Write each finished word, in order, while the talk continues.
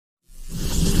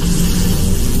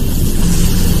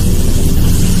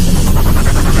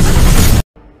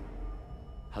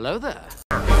Hello there.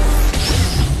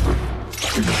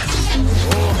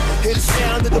 Hear the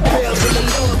sound of the bells when the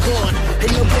Lord gone.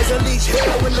 Ain't no place unleash hell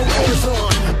when the war's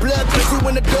on. Bloodthirsty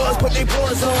when the dogs put their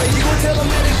paws on. You gon' tell them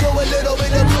that they go a little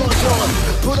bit of claws on.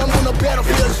 Put them on the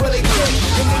battlefield where they think.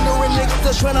 And ignorant niggas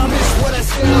just tryna miss what I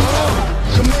said,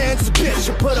 Commands a bitch,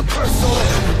 you put a purse on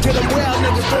them. Get them wild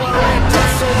niggas throwing red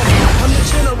dust on them. I'm the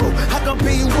general, I can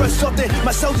be worth something. My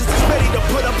soldiers is ready to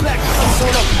put a black cross on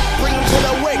them. Bring them to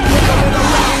the wake, put them in the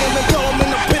ring and then throw them in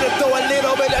the pit and throw a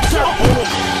little bit of dirt on them.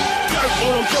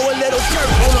 Throw a little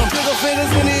dirt on them. Trigger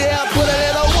fingers in the air, put a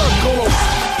little work on them.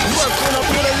 Work on them,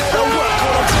 put a little work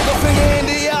on them. Trigger finger in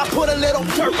the air, put a little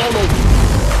dirt on them.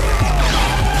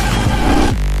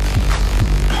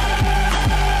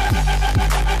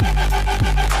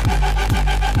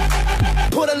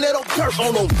 Put a little dirt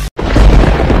on them.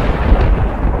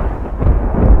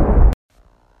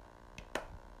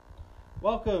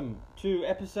 Welcome to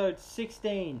episode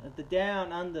 16 of the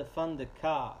Down Under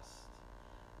Thundercast.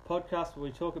 Podcast where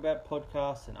we talk about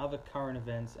podcasts and other current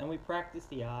events, and we practice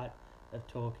the art of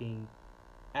talking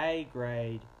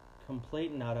A-grade,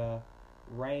 complete and utter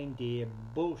reindeer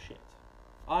bullshit.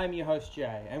 I'm your host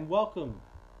Jay, and welcome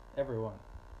everyone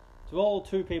to all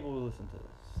 2 people who listen to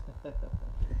this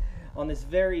on this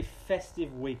very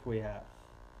festive week we have.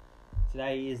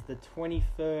 Today is the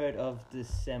 23rd of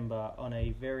December on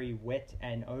a very wet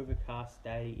and overcast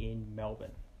day in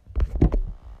Melbourne.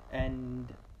 And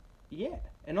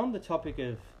on the topic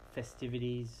of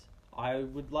festivities, I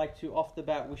would like to off the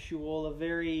bat wish you all a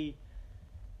very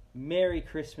Merry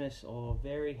Christmas or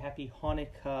very Happy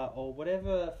Hanukkah or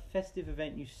whatever festive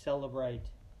event you celebrate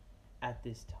at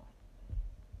this time.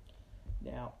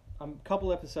 Now, a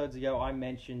couple episodes ago I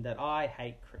mentioned that I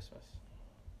hate Christmas.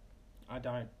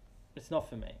 It's not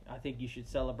for me. I think you should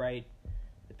celebrate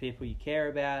the people you care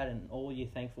about and all you're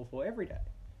thankful for every day.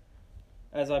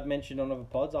 As I've mentioned on other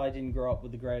pods, I didn't grow up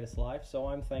with the greatest life, so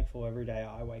I'm thankful every day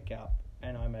I wake up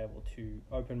and I'm able to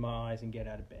open my eyes and get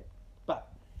out of bed.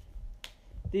 But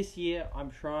this year,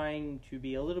 I'm trying to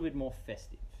be a little bit more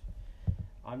festive.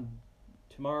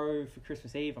 Tomorrow for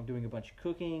Christmas Eve, I'm doing a bunch of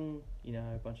cooking,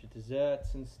 a bunch of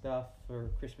desserts and stuff for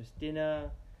Christmas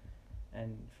dinner,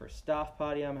 and for a staff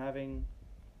party I'm having,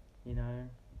 a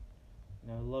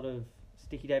lot of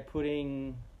sticky date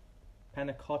pudding,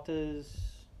 panna cottas,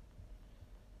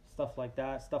 stuff like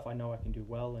that, stuff I know I can do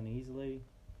well and easily.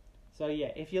 So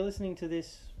yeah, if you're listening to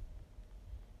this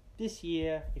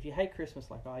year, if you hate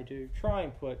Christmas like I do, try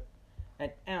and put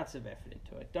an ounce of effort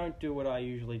into it. Don't do what I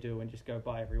usually do and just go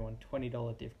buy everyone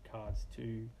 $20 gift cards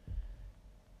to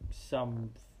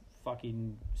some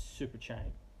fucking super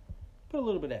chain. Put a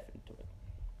little bit of effort into it.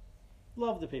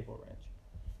 Love the people around you.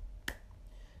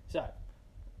 So,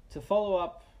 to follow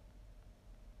up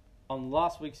on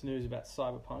last week's news about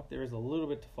Cyberpunk, there is a little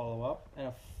bit to follow up and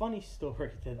a funny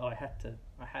story that I had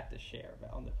to share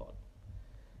about on the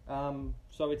pod.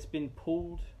 So it's been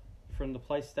pulled from the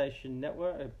PlayStation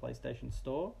Network, PlayStation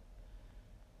Store.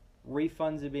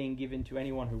 Refunds are being given to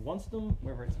anyone who wants them,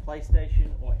 whether it's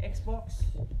PlayStation or Xbox.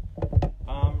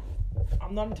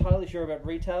 I'm not entirely sure about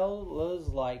retailers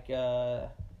like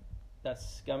that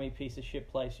scummy piece of shit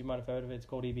place you might have heard of. It's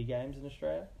called EB Games in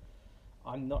Australia.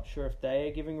 I'm not sure if they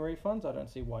are giving refunds. I don't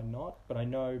see why not. But I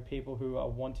know people who are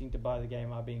wanting to buy the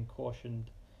game are being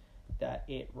cautioned that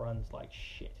it runs like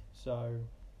shit. So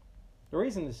the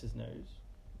reason this is news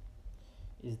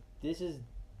is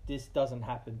this doesn't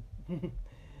happen.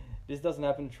 This doesn't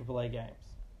happen to AAA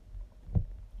games.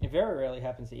 It very rarely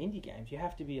happens to indie games. You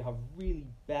have to be a really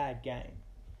bad game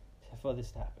for this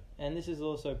to happen. And this is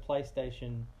also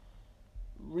PlayStation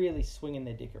really swinging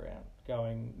their dick around,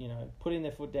 going, putting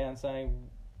their foot down, saying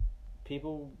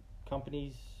people,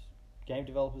 companies, game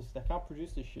developers, they can't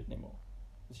produce this shit anymore.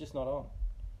 It's just not on.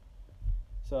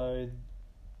 So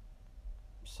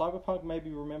Cyberpunk may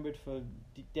be remembered for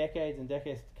decades and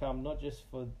decades to come, not just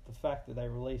for the fact that they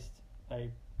released a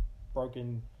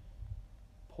broken,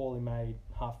 poorly made,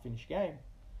 half-finished game.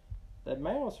 They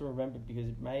may also remember because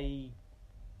it may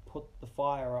put the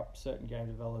fire up certain game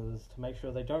developers to make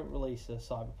sure they don't release a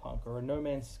Cyberpunk or a No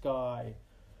Man's Sky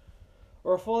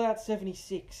or a Fallout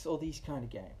 76 or these kind of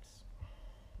games.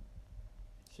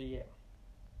 So yeah.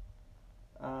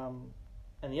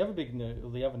 And the other big news,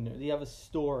 the other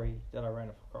story that I ran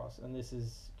across, and this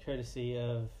is courtesy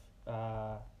of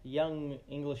a young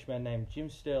Englishman named Jim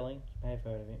Sterling. You may have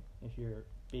heard of him if you're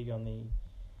big on the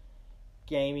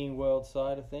gaming world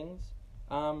side of things.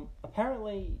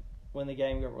 Apparently, when the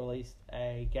game got released,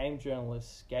 a game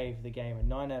journalist gave the game a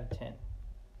 9 out of 10.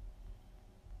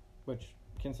 Which,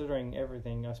 considering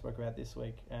everything I spoke about this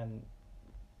week and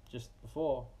just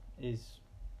before, is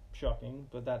shocking,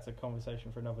 but that's a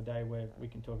conversation for another day where we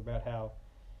can talk about how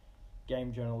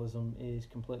game journalism is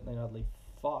completely and utterly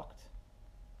fucked,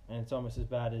 and it's almost as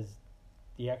bad as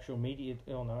the actual media.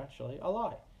 Oh no, actually, I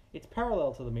lie. It's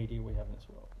parallel to the media we have in this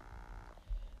world.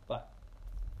 But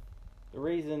the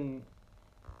reason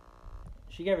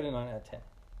she gave it a 9 out of 10,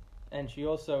 and she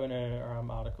also in her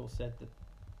article said that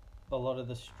a lot of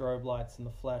the strobe lights and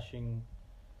the flashing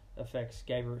effects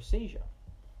gave her a seizure.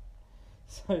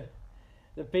 So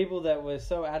the people that were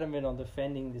so adamant on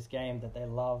defending this game that they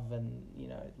love and, you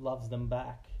know, loves them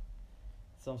back,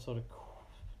 some sort of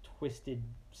twisted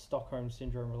Stockholm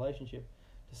Syndrome relationship,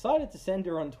 decided to send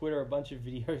her on Twitter a bunch of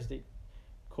videos that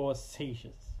cause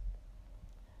seizures.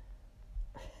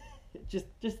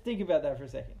 Just think about that for a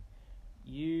second.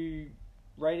 You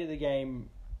rated the game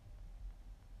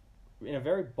in a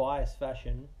very biased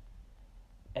fashion,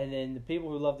 and then the people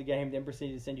who love the game then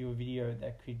proceeded to send you a video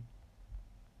that could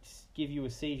give you a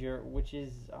seizure, which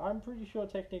is, I'm pretty sure,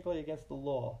 technically against the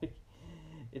law.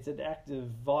 It's an act of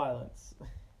violence.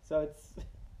 So it's...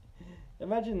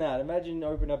 Imagine that. Imagine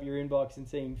opening up your inbox and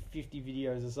seeing 50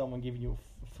 videos of someone giving you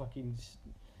a fucking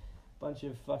bunch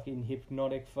of fucking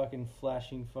hypnotic fucking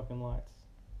flashing fucking lights.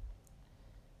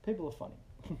 People are funny.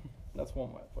 That's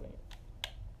one way of putting it.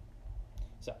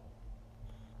 So,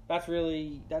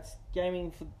 that's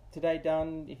gaming for today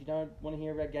done. If you don't want to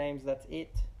hear about games, that's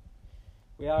it.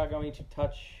 We are going to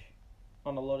touch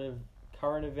on a lot of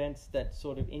current events that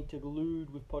sort of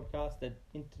interlude with podcasts, that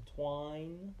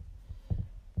intertwine.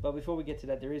 But before we get to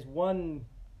that, there is one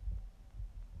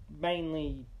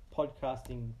mainly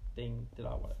podcasting thing that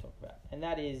I want to talk about, and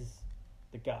that is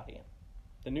The Guardian,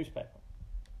 the newspaper.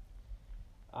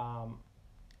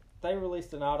 They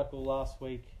released an article last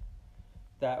week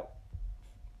that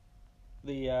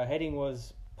the heading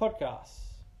was, "Podcasts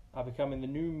are becoming the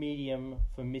new medium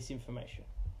for misinformation."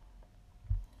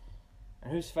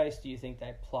 And whose face do you think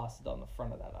they plastered on the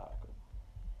front of that article?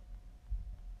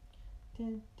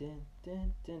 Dun, dun,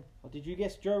 dun, dun. Well, did you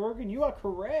guess Joe Rogan? You are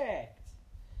correct.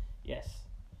 Yes.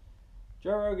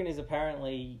 Joe Rogan is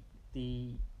apparently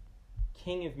the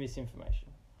king of misinformation.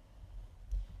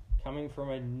 Coming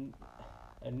from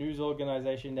a news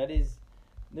organization that is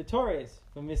notorious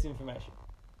for misinformation.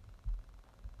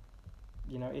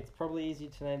 You know, it's probably easy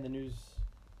to name the news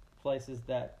places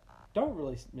that don't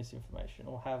release misinformation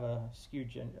or have a skewed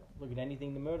gender. Look at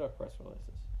anything the Murdoch press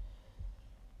releases.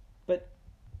 But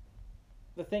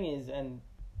the thing is, and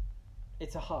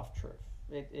it's a half truth.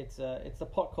 It's the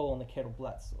pot calling the kettle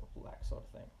black sort of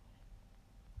thing.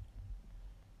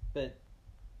 But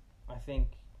I think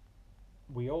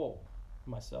we all,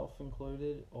 myself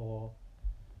included, or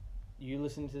you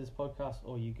listen to this podcast,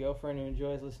 or your girlfriend who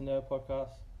enjoys listening to her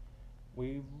podcast,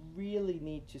 we really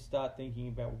need to start thinking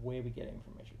about where we get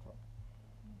information from.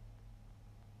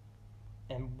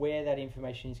 And where that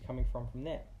information is coming from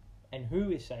them. And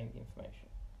who is saying the information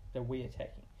that we are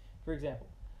taking. For example,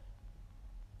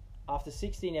 after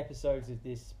 16 episodes of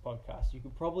this podcast, you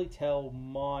could probably tell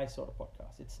my sort of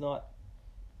podcast. It's not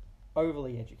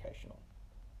overly educational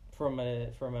from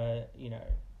a you know,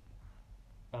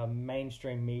 a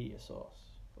mainstream media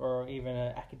source or even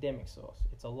an academic source.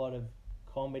 It's a lot of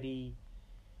comedy,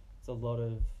 it's a lot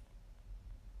of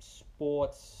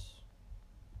sports,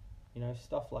 you know,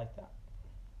 stuff like that.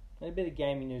 And a bit of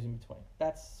gaming news in between.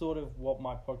 That's sort of what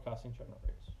my podcasting genre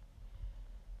is.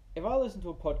 If I listen to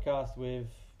a podcast with,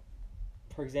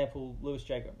 for example, Louis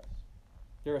J. Gomez,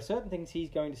 there are certain things he's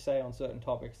going to say on certain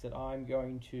topics that I'm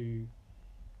going to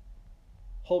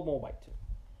hold more weight to.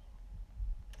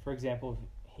 For example,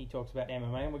 he talks about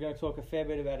MMA, and we're going to talk a fair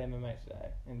bit about MMA today,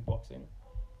 and boxing.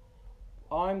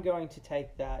 I'm going to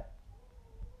take that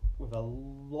with a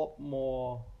lot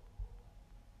more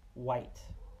weight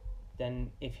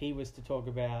than if he was to talk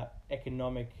about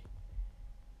economic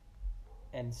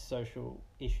and social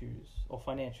issues or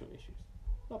financial issues.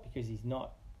 Not because he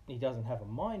doesn't have a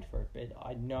mind for it, but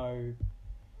I know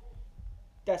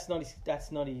it's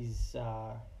not in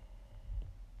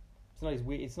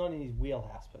his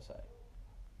wheelhouse per se.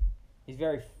 He's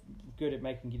very good at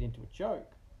making it into a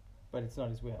joke, but it's not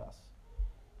his wheelhouse.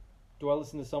 Do I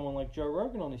listen to someone like Joe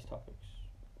Rogan on these topics?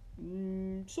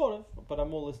 Sort of, but I'm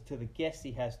more listening to the guests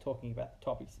he has talking about the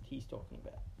topics that he's talking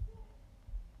about.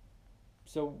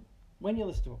 So when you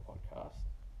listen to a podcast,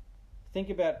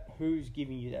 think about who's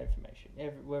giving you that information.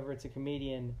 Whether it's a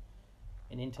comedian,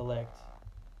 an intellect,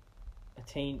 a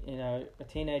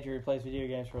teenager who plays video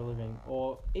games for a living,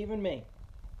 or even me.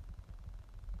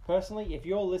 Personally, if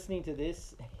you're listening to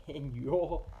this and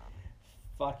you're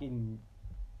fucking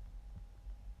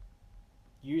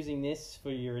using this for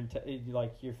your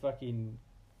fucking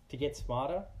to get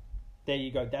smarter, There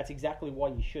you go. That's exactly why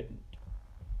you shouldn't.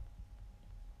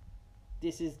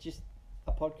 This is just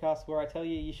a podcast where I tell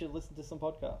you should listen to some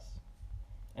podcasts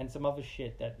and some other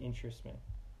shit that interests me.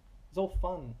 It's all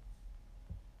fun.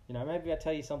 You know, maybe I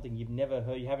tell you something you've never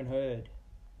heard, you haven't heard,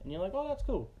 and you're like, oh, that's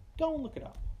cool. Go and look it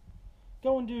up.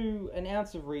 Go and do an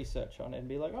ounce of research on it and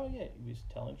be like, oh yeah, he was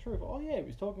telling the truth. Oh yeah, he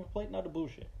was talking complete and utter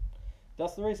bullshit.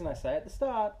 That's the reason I say at the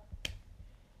start,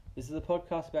 this is a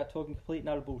podcast about talking complete and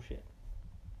utter bullshit.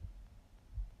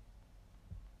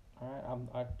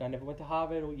 Alright, I never went to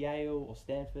Harvard or Yale or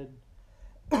Stanford.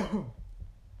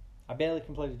 I barely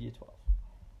completed year 12.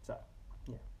 So,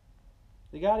 yeah.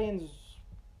 The Guardian's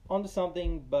onto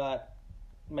something, but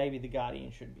maybe the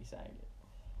Guardian shouldn't be saying it.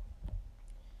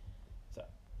 So,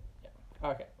 yeah.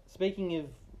 Okay. Speaking of,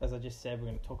 as I just said, we're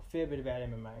going to talk a fair bit about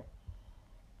MMA.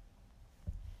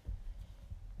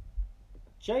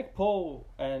 Jake Paul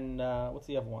and, what's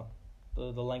the other one?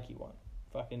 The lanky one.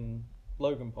 Fucking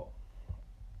Logan Paul.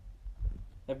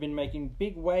 Have been making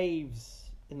big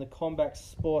waves in the combat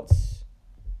sports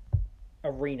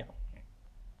arena.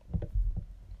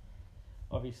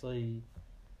 Obviously,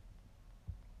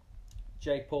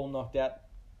 Jake Paul knocked out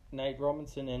Nate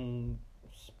Robinson in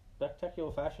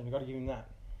spectacular fashion. I've got to give him that.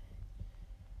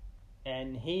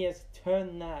 And he has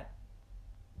turned that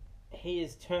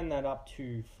up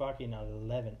to fucking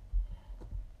 11.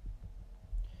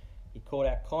 He called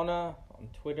out Conor on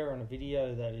Twitter on a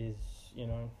video that is, you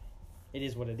know, it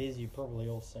is what it is. You've probably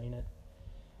all seen it.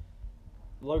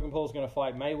 Logan Paul's going to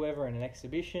fight Mayweather in an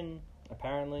exhibition,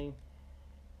 apparently.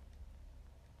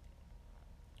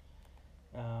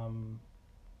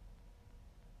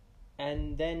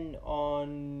 And then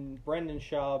on Brendan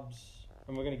Schaub's,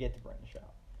 and we're going to get to Brendan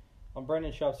Schaub. On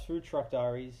Brendan Schaub's Food Truck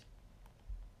Diaries,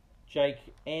 Jake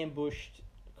ambushed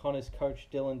Conor's coach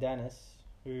Dylan Dennis,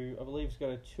 who I believe has got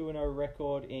a 2-0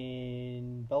 record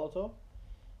in Bellator,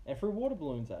 and threw water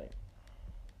balloons at him.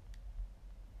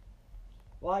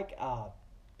 Like a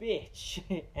bitch.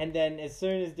 And then as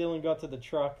soon as Dylan got to the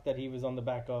truck that he was on the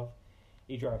back of,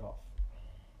 he drove off.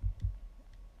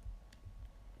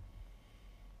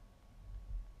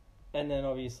 And then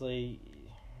obviously,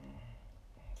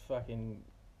 fucking,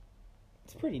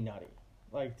 it's pretty nutty.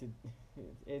 Like,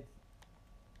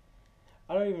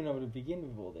 I don't even know where to begin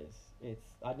with all this.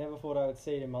 I never thought I would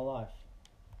see it in my life.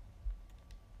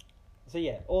 So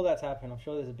yeah, all that's happened. I'm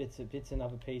sure there's bits and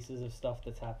other pieces of stuff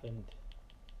that's happened.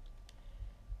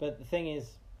 But the thing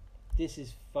is, this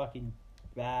is fucking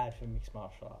bad for mixed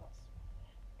martial arts.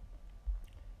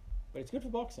 But it's good for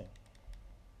boxing.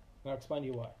 And I'll explain to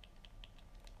you why.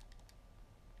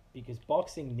 Because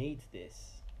boxing needs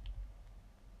this.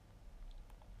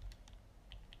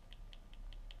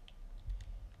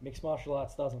 Mixed martial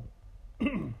arts doesn't.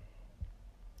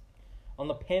 On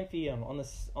the pantheon,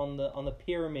 on the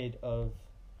pyramid of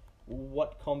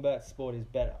what combat sport is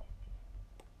better.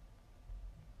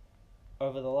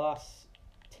 Over the last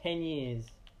 10 years,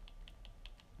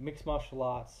 mixed martial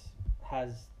arts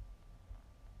has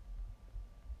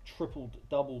tripled,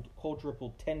 doubled,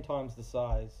 quadrupled, 10 times the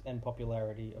size and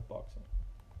popularity of boxing.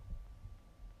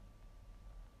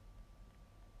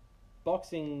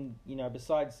 Boxing, you know,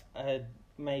 besides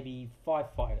maybe 5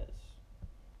 fighters,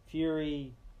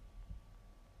 Fury,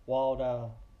 Wilder,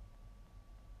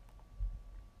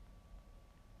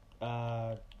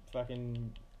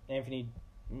 fucking Anthony,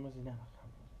 what was his name?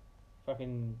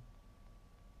 Fucking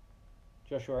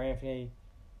Joshua Anthony,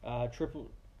 Triple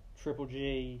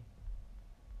G.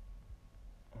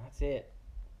 That's it.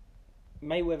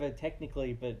 Mayweather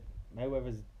technically, but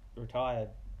Mayweather's retired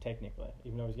technically,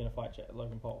 even though he's going to fight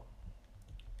Logan Paul.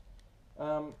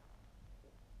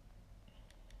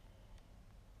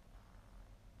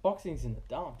 Boxing's in the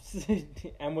dumps,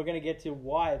 and we're going to get to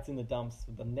why it's in the dumps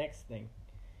for the next thing.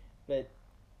 But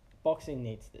boxing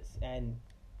needs this, and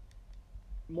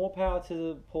more power to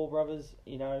the Paul brothers.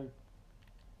 You know,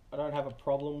 I don't have a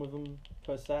problem with them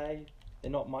per se.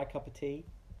 They're not my cup of tea.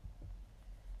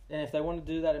 And if they want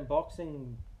to do that in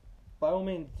boxing, by all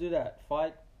means do that.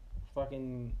 Fight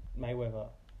fucking Mayweather.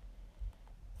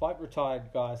 Fight retired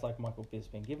guys like Michael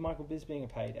Bisping. Give Michael Bisping a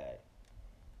payday.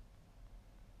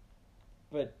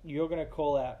 But you're going to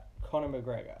call out Conor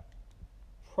McGregor.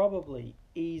 Probably,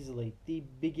 easily, the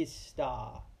biggest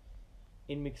star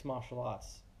in mixed martial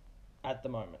arts at the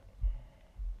moment.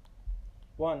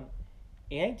 One,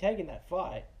 he ain't taking that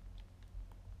fight.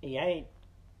 He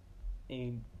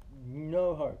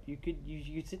no hope. You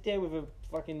could sit there with a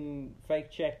fucking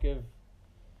fake check of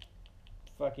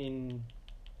fucking,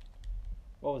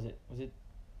 what was it? It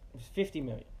was 50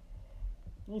 million.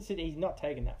 He's not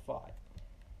taking that fight.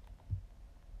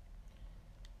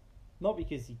 Not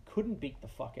because he couldn't beat the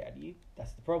fuck out of you.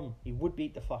 That's the problem. He would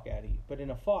beat the fuck out of you. But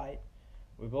in a fight,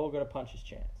 we've all got a puncher's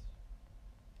chance.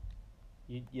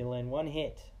 You land one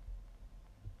hit,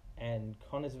 and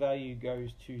Conor's value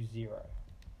goes to 0.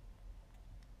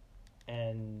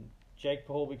 And Jake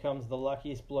Paul becomes the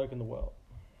luckiest bloke in the world.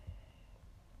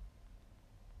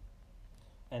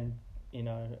 And,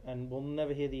 and we'll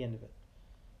never hear the end of it.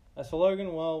 As for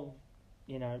Logan, well,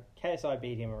 KSI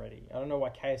beat him already. I don't know why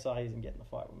KSI isn't getting the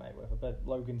fight with Mayweather, but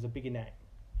Logan's a bigger name.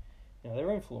 They're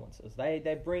influencers.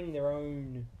 They bring their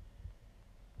own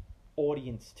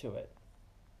audience to it.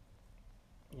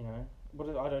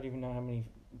 I don't even know how many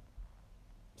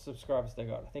subscribers they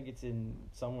got. I think it's in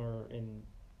somewhere in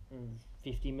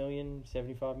 50 million,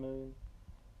 75 million.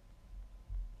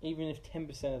 Even if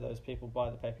 10% of those people buy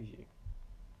the pay-per-view,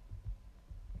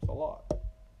 it's a lot.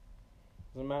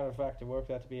 As a matter of fact, it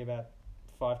worked out to be about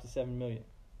 5 to 7 million.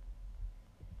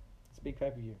 It's a big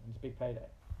pay-per-view. It's a big payday.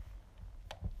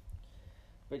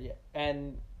 But yeah,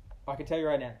 and I can tell you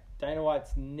right now, Dana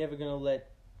White's never going to let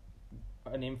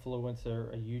an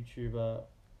influencer, a YouTuber,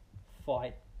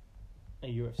 fight a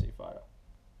UFC fighter,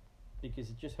 because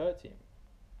it just hurts him.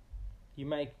 You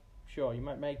might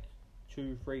make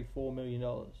 $2, $3, $4 million,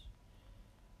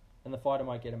 and the fighter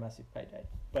might get a massive payday.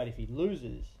 But if he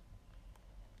loses,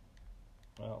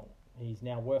 well, he's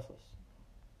now worthless.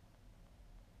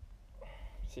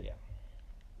 So yeah.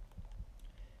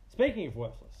 Speaking of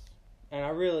worthless, and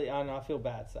I feel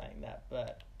bad saying that,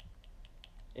 but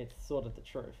it's sort of the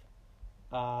truth.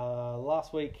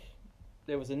 Last week,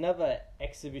 there was another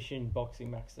exhibition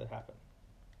boxing match that happened.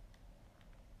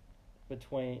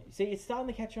 It's starting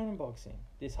to catch on in boxing.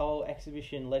 This whole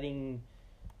exhibition, letting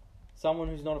someone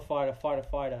who's not a fighter fight a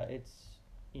fighter, it's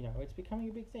becoming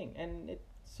a big thing. And it's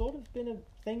sort of been a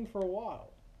thing for a while.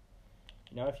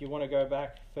 If you want to go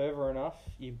back further enough,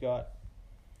 you've got,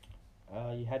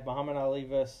 you had Muhammad Ali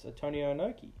versus Antonio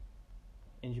Inoki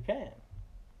in Japan.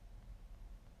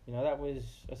 That was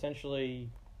essentially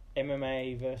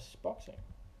MMA versus boxing.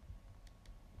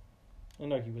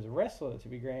 Inoki was a wrestler, to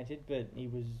be granted, but he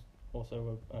was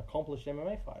also an accomplished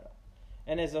MMA fighter.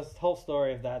 And there's a whole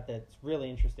story of that that's really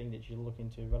interesting that you look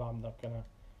into, but I'm not going to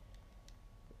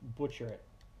butcher it.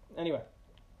 Anyway.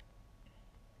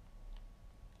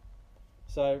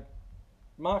 So,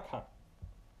 Mark Hunt,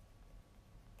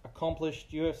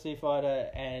 accomplished UFC fighter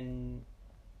and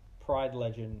Pride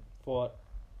legend, fought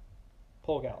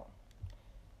Paul Gallen,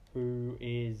 who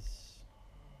is...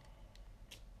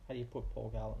 How do you put Paul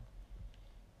Gallen?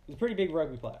 He's a pretty big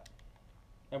rugby player.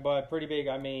 And by pretty big,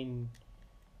 I mean,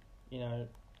 he's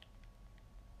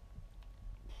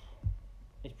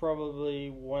probably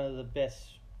one of the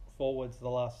best forwards of the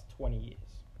last 20 years.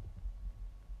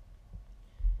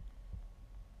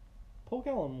 Paul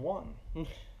Gallen won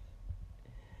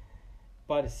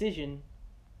by decision,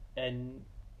 and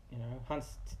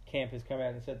Hunt's camp has come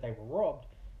out and said they were robbed,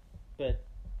 but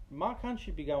Mark Hunt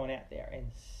should be going out there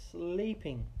and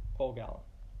sleeping Paul Gallen.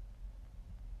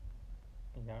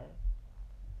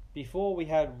 Before we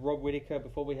had Rob Whittaker,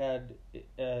 before we had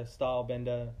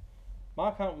Stylebender,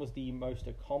 Mark Hunt was the most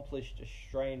accomplished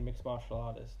Australian mixed martial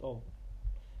artist, or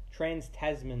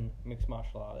trans-Tasman mixed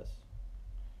martial artist.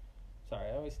 Sorry,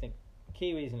 I always think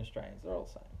Kiwis and Australians, they're all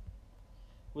the same.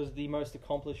 Was the most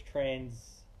accomplished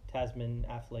trans-Tasman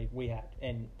athlete we had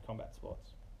in combat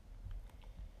sports.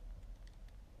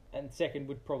 And second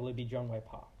would probably be John Way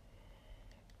Park.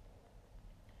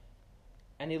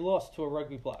 And he lost to a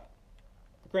rugby player.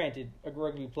 Granted, a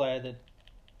rugby player that,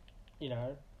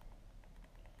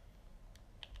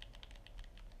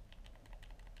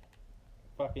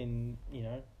 fucking,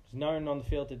 is known on the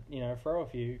field to, throw a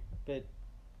few, but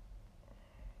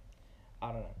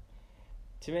I don't know.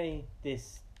 To me,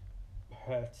 this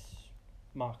hurts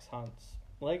Mark Hunt's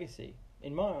legacy,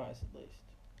 in my eyes at least.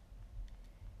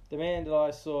 The man that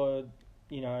I saw,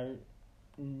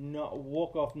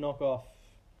 knock off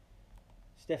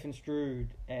Stefan Strude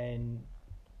and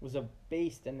was a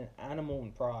beast and an animal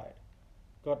in Pride,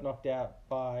 got knocked out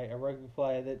by a rugby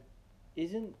player that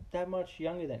isn't that much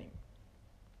younger than him.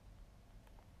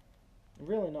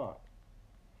 Really not.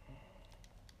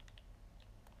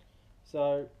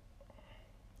 So,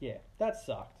 yeah, that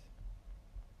sucked.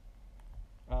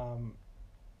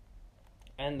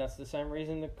 And that's the same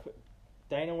reason that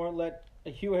Dana won't let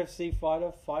a UFC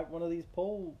fighter fight one of these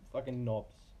Paul fucking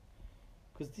knobs.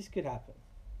 Because this could happen.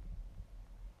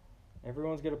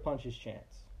 Everyone's got a puncher's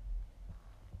chance.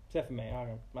 Except for me.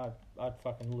 I'd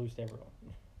fucking lose to everyone.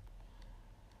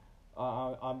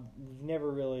 I'm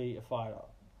never really a fighter.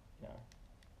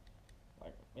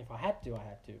 Like, if I had to,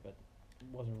 but it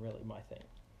wasn't really my thing.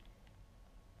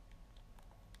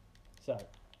 So,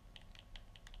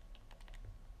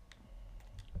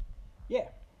 yeah.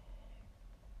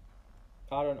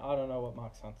 I don't know what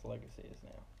Mark Hunt's legacy is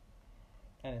now.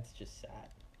 And it's just sad.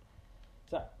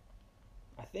 So,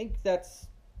 I think that's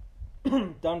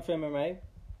done for MMA.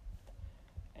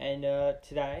 And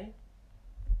today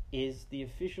is the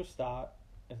official start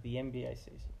of the NBA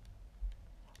season.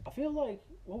 I feel like,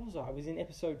 what was I? I was in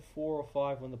episode 4 or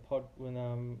 5 of the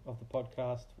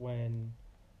podcast when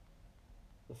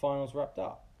the finals wrapped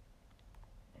up.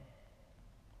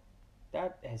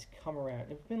 That has come around.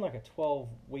 It's been like a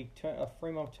 12-week, a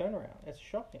 3-month turnaround. It's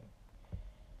shocking.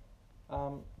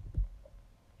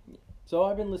 So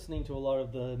I've been listening to a lot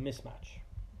of the Mismatch.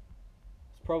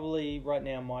 It's probably right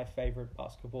now my favorite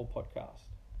basketball podcast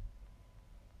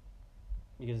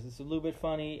because it's a little bit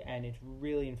funny and it's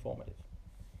really informative.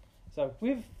 So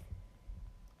with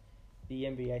the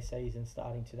NBA season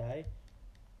starting today,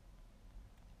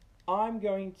 I'm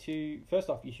going to, first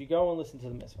off, you should go and listen to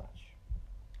the Mismatch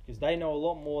because they know a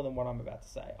lot more than what I'm about to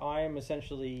say. I am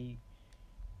essentially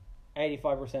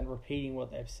 85% repeating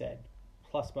what they've said,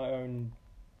 plus my own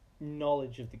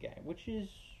knowledge of the game, which is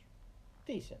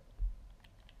decent.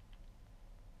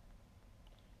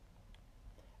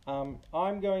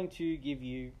 I'm going to give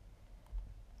you,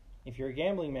 if you're a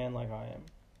gambling man like I am,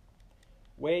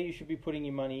 where you should be putting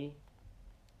your money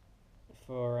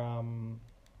for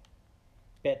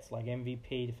bets like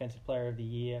MVP, Defensive Player of the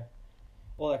Year,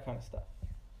 all that kind of stuff.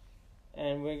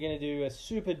 And we're going to do a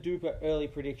super duper early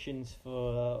predictions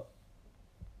for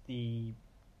the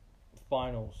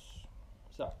finals.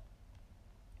 So,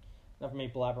 enough of me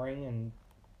blabbering and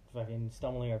fucking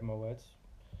stumbling over my words.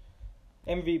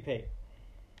 MVP.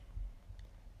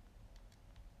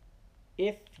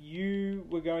 If you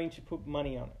were going to put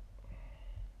money on it,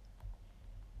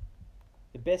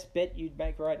 the best bet you'd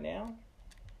make right now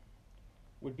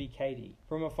would be KD.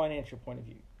 From a financial point of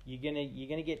view, you're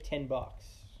gonna get $10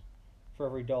 for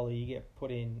every dollar you get put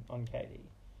in on KD.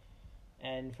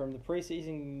 And from the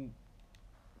preseason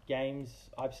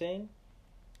games I've seen,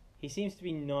 he seems to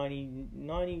be 90%,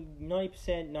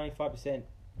 95%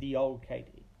 the old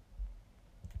KD.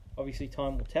 Obviously,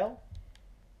 time will tell.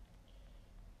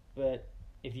 But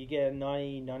if you get a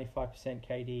 95%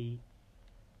 KD,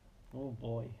 oh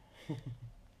boy.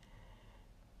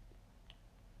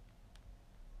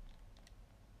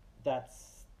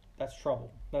 That's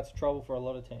trouble. That's trouble for a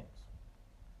lot of teams.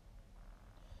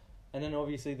 And then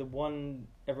obviously the one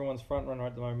everyone's front runner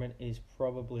at the moment is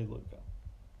probably Luka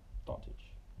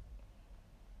Doncic.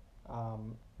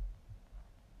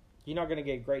 You're not going to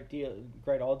get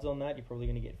great odds on that. You're probably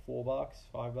going to get $4,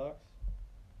 $5.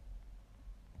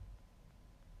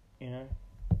 You know,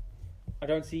 I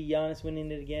don't see Giannis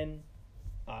winning it again.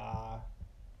 I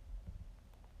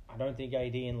don't think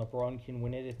AD and LeBron can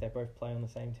win it if they both play on the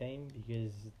same team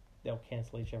because they'll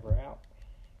cancel each other out.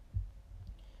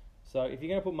 So if you're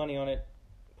going to put money on it,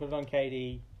 put it on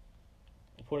KD,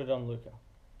 or put it on Luka.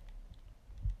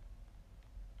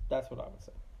 That's what I would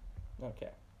say.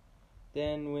 Okay.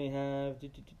 Then we have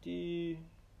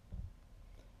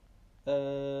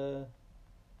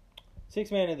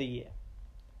Sixth Man of the Year.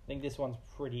 I think this one's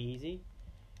pretty easy.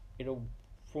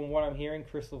 From what I'm hearing,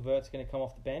 Chris LeVert's going to come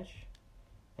off the bench.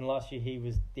 And last year he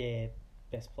was their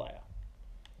best player.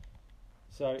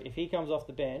 So if he comes off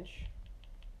the bench,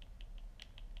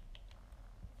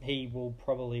 he will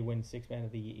probably win Sixth Man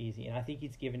of the Year easy. And I think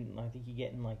you're getting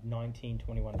like $19,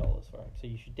 $21 for him. So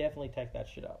you should definitely take that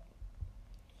shit up.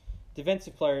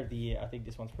 Defensive Player of the Year, I think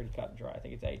this one's pretty cut and dry. I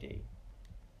think it's AD.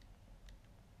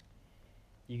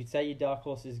 You could say your dark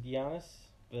horse is Giannis,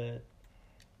 but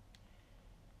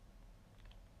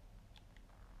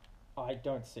I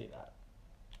don't see that.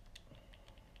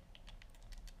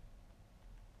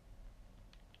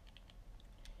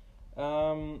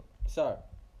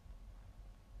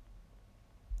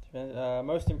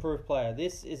 Most improved player.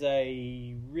 This is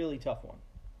a really tough one.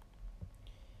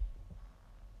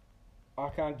 I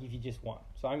can't give you just one,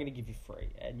 so I'm going to give you 3,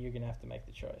 and you're going to have to make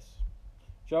the choice.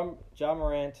 Ja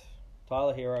Morant,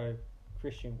 Tyler Hero,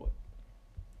 Christian Wood.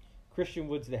 Christian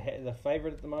Wood's the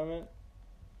favorite at the moment.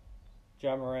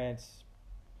 Ja Morant's,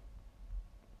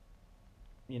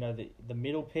 the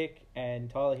middle pick, and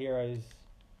Tyler Hero's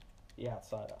the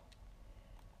outsider.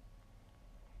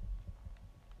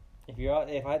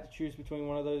 If I had to choose between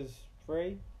one of those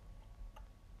 3,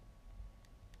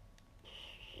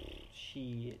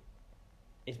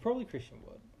 it's probably Christian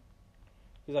Wood,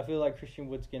 because I feel like Christian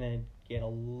Wood's gonna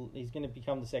he's gonna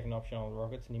become the second option on the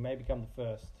Rockets, and he may become the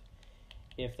first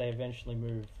if they eventually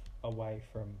move away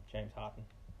from James Harden.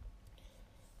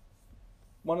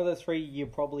 One of those 3, you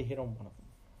probably hit on one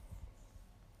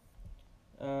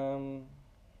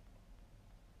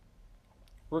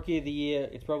Rookie of the year,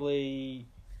 it's probably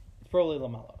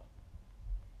LaMelo.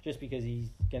 Just because he's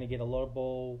going to get a lot of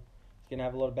ball, he's going to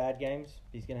have a lot of bad games,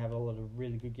 he's going to have a lot of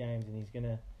really good games,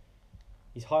 and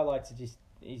his highlights are just,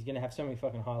 he's going to have so many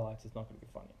fucking highlights, it's not going to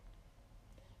be funny.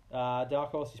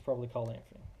 Dark horse is probably Cole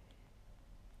Anthony.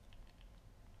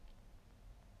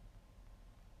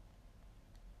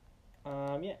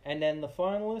 Yeah, and then the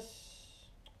finalists.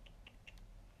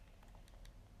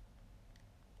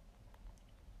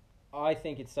 I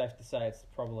think it's safe to say it's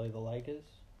probably the Lakers.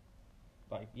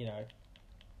 Like, you know,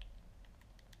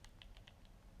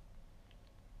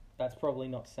 that's probably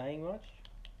not saying much.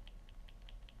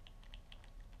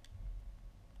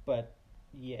 But,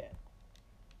 yeah.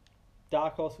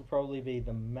 Dark horse would probably be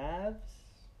the Mavs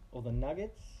or the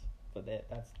Nuggets, but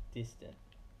that's distant.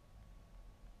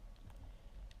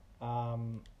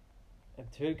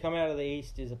 To come out of the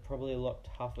East is probably a lot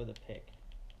tougher to pick.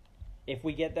 If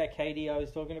we get that KD I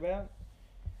was talking about,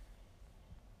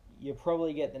 you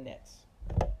probably get the Nets.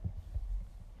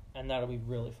 And that'll be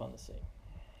really fun to see.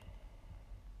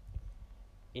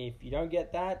 If you don't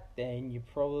get that, then you're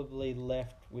probably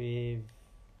left with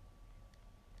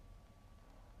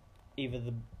either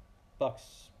the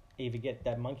Bucks either get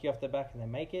that monkey off their back and they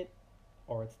make it,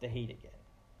 or it's the Heat again.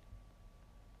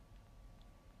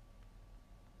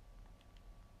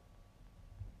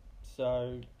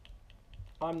 So,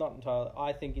 I'm not entirely...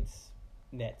 I think it's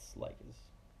Nets, Lakers.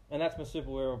 And that's my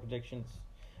superhero predictions.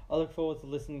 I look forward to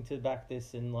listening to back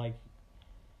this in like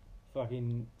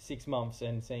fucking 6 months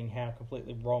and seeing how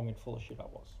completely wrong and full of shit I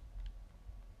was.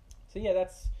 So yeah,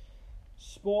 that's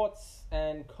sports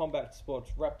and combat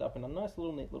sports wrapped up in a nice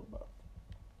little neat little bow.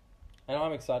 And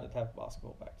I'm excited to have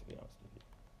basketball back, to be honest with you.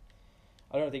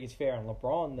 I don't think it's fair on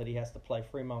LeBron that he has to play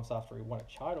 3 months after he won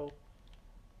a title,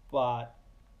 but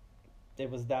there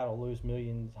was that or lose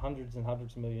millions, hundreds and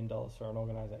hundreds of $1 million for an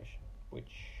organization,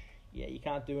 which, yeah, you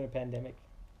can't do in a pandemic.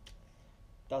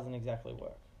 Doesn't exactly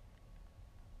work.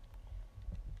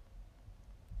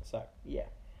 So, yeah.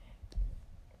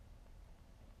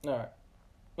 All right.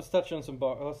 Let's touch on some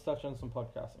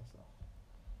podcasting stuff.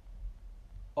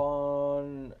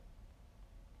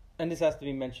 And this has to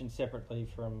be mentioned separately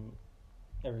from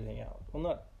everything else. Well,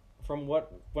 not from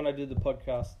when I did the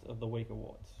podcast of the week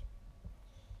awards.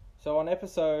 So on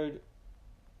episode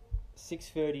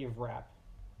 630 of Rap,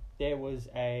 there was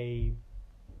a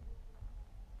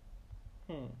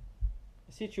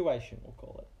situation, we'll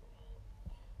call it,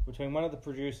 between one of the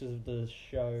producers of the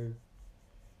show,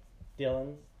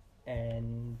 Dylan,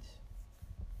 and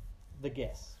the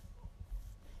guest.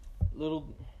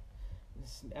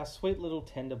 Our sweet little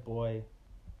tender boy,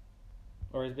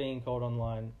 or as being called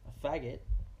online, a faggot,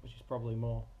 which is probably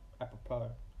more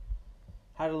apropos,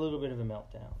 had a little bit of a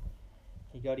meltdown.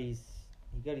 He got his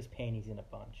panties in a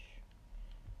bunch,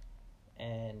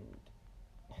 and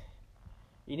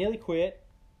he nearly quit,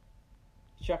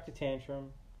 chucked a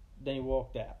tantrum, then he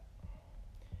walked out.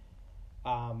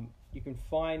 You can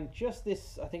find just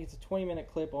this, I think it's a 20-minute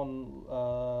clip on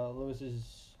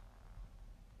Lewis's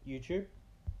YouTube.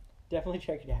 Definitely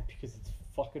check it out because it's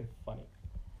fucking funny.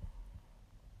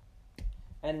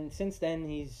 And since then,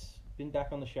 he's been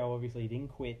back on the show, obviously. He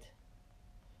didn't quit.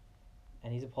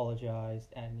 And he's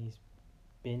apologized, and he's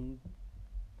been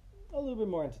a little bit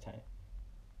more entertaining.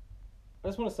 I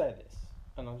just want to say this,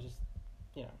 and I'm just,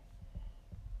 you know,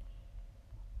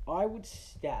 I would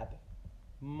stab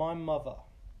my mother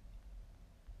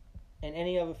and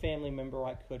any other family member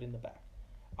I could in the back.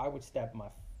 I would stab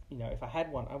if I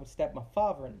had one, I would stab my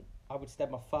father, and I would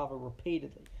stab my father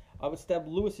repeatedly. I would stab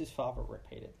Lewis's father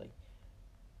repeatedly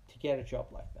to get a job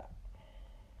like that.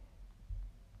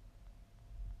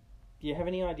 Do you have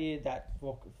any idea that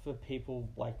for people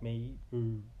like me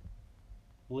who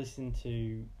listen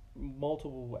to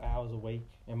multiple hours a week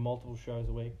and multiple shows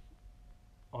a week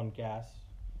on gas,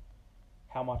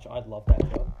 how much I'd love that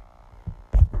job?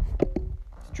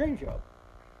 It's a dream job.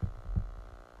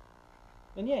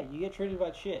 And yeah, you get treated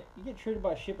by shit. You get treated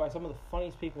by shit by some of the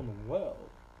funniest people in the world.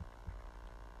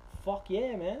 Fuck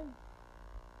yeah, man.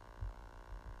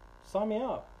 Sign me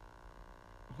up.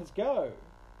 Let's go.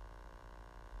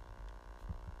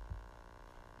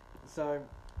 So,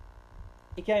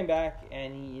 he came back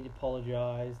and he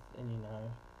apologized, and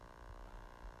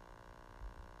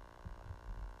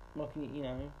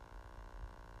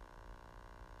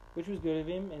which was good of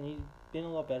him, and he's been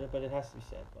a lot better, but it has to be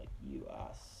said, like, you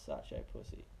are such a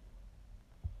pussy.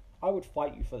 I would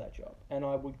fight you for that job, and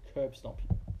I would curb stomp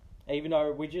you. Even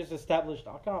though we just established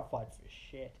I can't fight for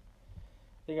shit.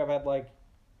 I think I've had like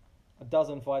a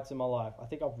dozen fights in my life. I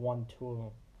think I've won 2 of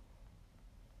them.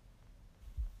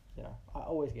 You know, I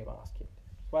always get my ass kicked.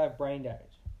 That's why I have brain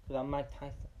damage. Because I'm Mike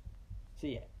Tyson. So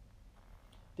yeah.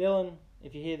 Dylan,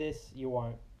 if you hear this, you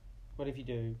won't. But if you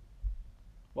do,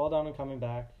 well done on coming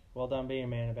back. Well done being a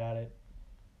man about it.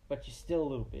 But you're still a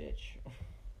little bitch.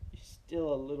 You're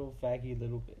still a little faggy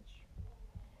little bitch.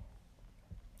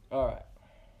 Alright.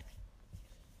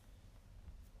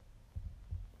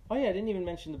 Oh yeah, I didn't even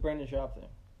mention the Brendan Sharp thing.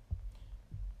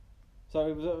 So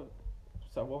it was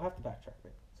so we'll have to backtrack a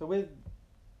bit. So with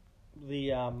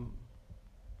the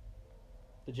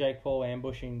Jake Paul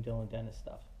ambushing Dylan Dennis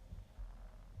stuff,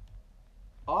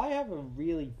 I have a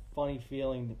really funny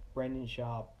feeling that Brendan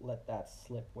Sharp let that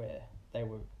slip where they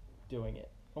were doing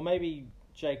it, or maybe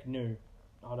Jake knew.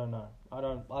 I don't know. I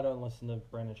don't listen to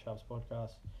Brendan Sharp's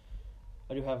podcast.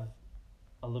 I do have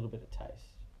a little bit of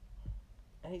taste,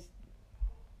 and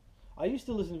I used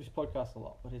to listen to his podcast a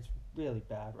lot, but it's really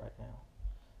bad right now,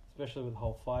 especially with the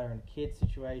whole fire and kid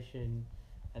situation,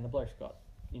 and the bloke's got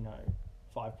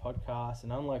 5 podcasts,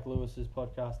 and unlike Lewis's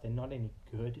podcast, they're not any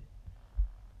good.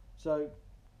 So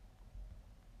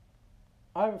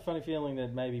I have a funny feeling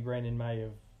that maybe Brendan may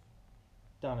have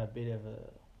done a bit of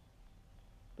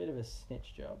a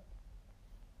snitch job.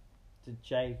 That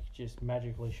Jake just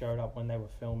magically showed up when they were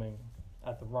filming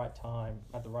at the right time,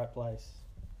 at the right place.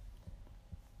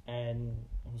 And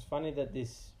it was funny that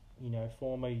this,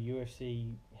 former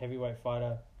UFC heavyweight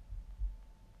fighter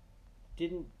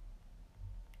didn't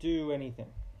do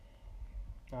anything.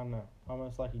 I don't know.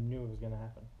 Almost like he knew it was going to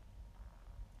happen.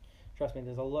 Trust me,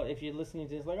 there's a lot. If you're listening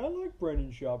to this, I like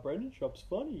Brendan Sharp. Brendan Sharp's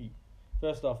funny.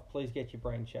 First off, please get your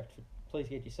brain checked. Please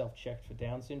get yourself checked for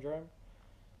Down syndrome.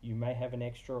 You may have an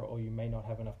extra, or you may not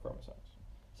have enough chromosomes.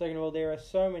 Second of all, there are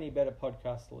so many better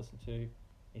podcasts to listen to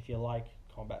if you like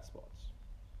combat sports.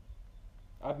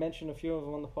 I've mentioned a few of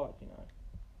them on the pod.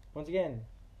 Once again,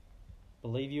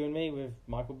 Believe You and Me with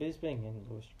Michael Bisping and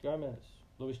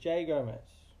Louis J. Gomez.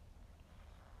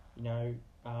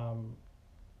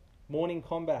 Morning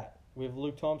Combat with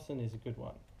Luke Thompson is a good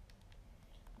one.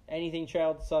 Anything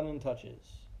Chael Sonnen touches.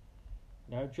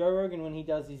 Joe Rogan when he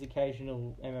does his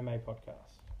occasional MMA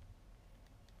podcast.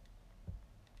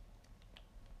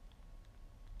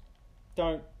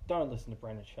 Don't listen to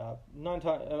Brendan Sharp.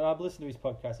 I've listened to his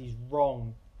podcast. He's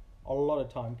wrong a lot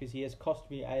of time because he has cost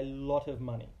me a lot of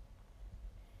money.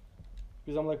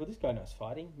 Because I'm like, well, this guy knows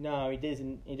fighting. No, he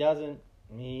doesn't.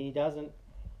 He doesn't.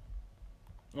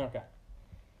 Okay.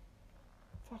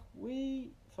 Fuck,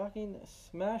 we fucking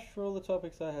smashed through all the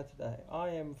topics I had today. I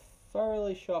am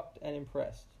thoroughly shocked and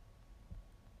impressed.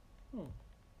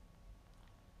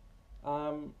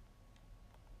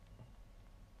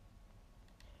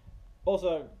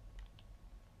 Also,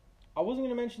 I wasn't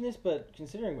going to mention this, but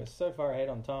considering we're so far ahead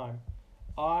on time,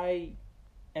 I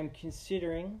am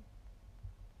considering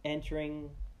entering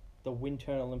the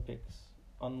Winter Olympics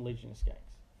on Legion of Skanks.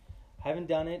 Haven't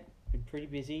done it, been pretty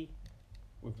busy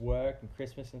with work and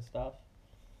Christmas and stuff,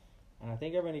 and I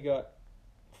think I've only got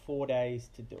 4 days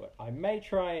to do it. I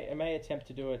may attempt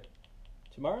to do it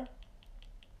tomorrow.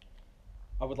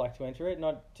 I would like to enter it,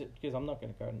 because I'm not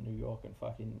going to go to New York and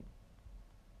fucking,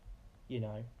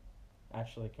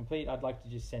 actually complete. I'd like to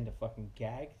just send a fucking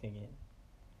gag thing in.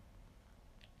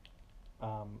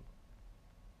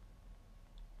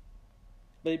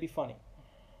 But it'd be funny.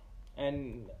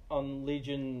 And on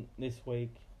Legion this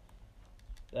week,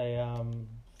 they had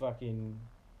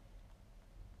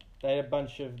a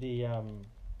bunch of the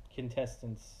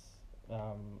contestants.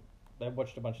 They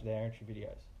watched a bunch of their entry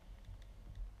videos.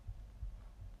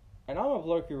 And I'm a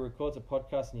bloke who records a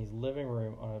podcast in his living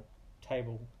room on a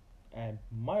table, and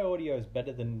my audio is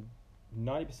better than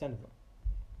 90% of them.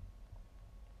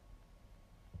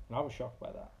 And I was shocked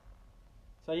by that.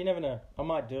 So you never know. I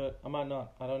might do it. I might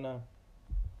not. I don't know.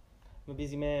 I'm a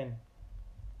busy man.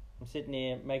 I'm sitting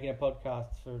here making a podcast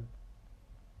for,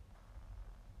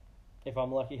 if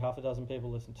I'm lucky, half a dozen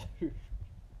people listen to.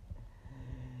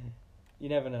 You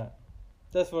never know.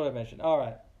 That's what I mentioned.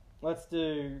 Alright. Let's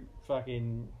do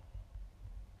fucking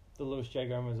the Louis J.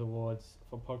 Gomez Awards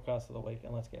for Podcast of the Week,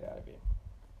 and let's get out of here.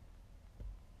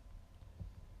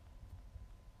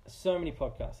 So many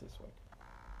podcasts this week.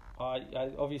 I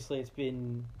obviously it's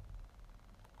been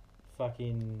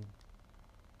fucking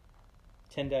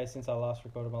 10 days since I last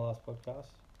recorded my last podcast.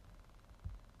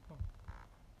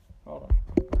 Hold on.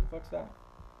 What the fuck's that?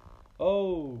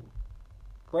 Oh,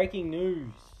 breaking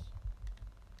news.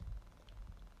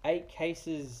 8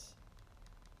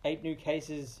 new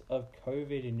cases of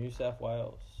COVID in New South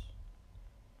Wales.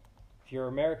 If you're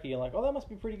American, you're like, oh, that must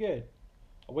be pretty good.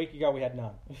 A week ago, we had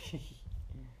none.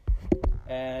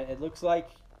 And it looks like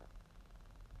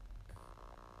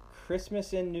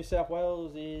Christmas in New South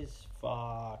Wales is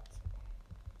fucked.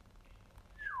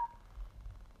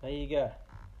 There you go.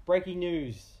 Breaking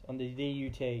news on the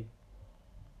DUT.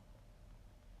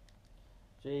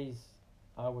 Jeez,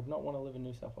 I would not want to live in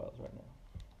New South Wales right now.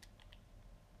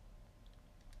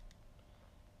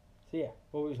 So yeah,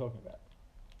 what were we talking about?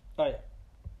 Oh yeah,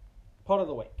 pot of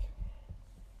the week.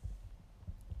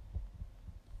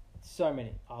 So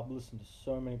many. I've listened to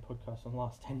so many podcasts in the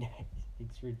last 10 days.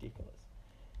 It's ridiculous.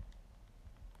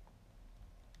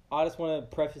 I just want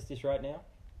to preface this right now.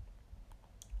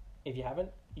 If you haven't,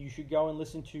 you should go and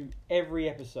listen to every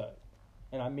episode.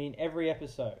 And I mean every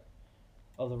episode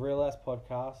of the Real Ass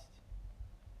Podcast.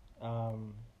 No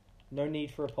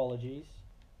need for apologies.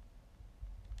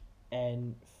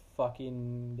 And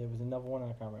fucking, there was another one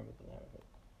and I can't remember the name of it.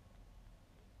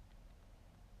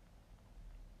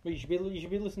 But you should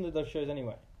be listening to those shows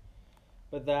anyway.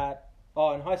 But that,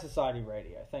 and High Society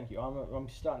Radio. Thank you. I'm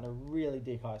starting to really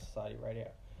dig High Society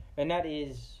Radio, and that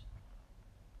is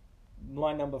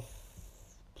my number 5.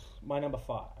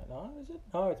 No, is it?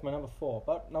 No, it's my number 4.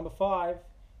 But number 5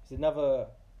 is another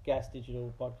Gas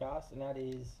Digital podcast, and that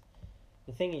is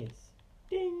The Thing Is,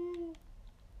 ding.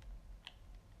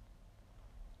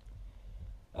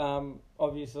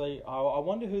 Obviously, I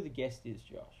wonder who the guest is,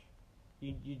 Josh.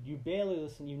 You barely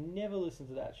listen. You never listen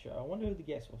to that show. I wonder who the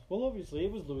guest was. Well, obviously,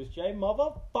 it was Louis J.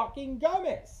 Motherfucking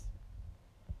Gomez.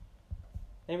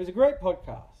 And it was a great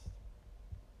podcast.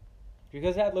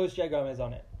 Because it had Louis J. Gomez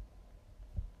on it.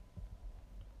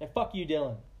 And fuck you,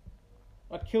 Dylan.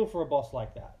 I'd kill for a boss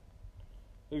like that.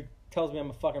 Who tells me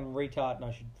I'm a fucking retard and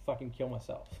I should fucking kill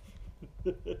myself.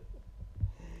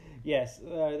 Yes,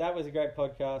 that was a great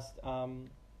podcast.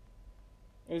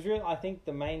 It was really, I think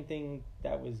the main thing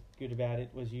that was good about it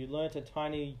was you learnt a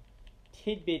tiny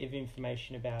tidbit of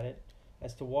information about it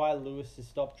as to why Lewis has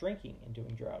stopped drinking and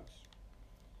doing drugs.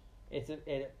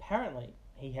 Apparently,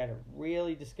 he had a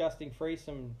really disgusting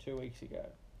threesome 2 weeks ago.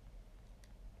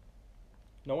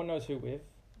 No one knows who with.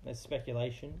 There's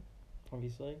speculation,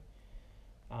 obviously.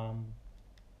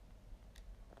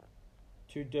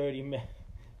 Two dirty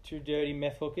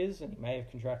meth hookers, and he may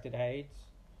have contracted AIDS.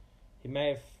 He may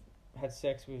have had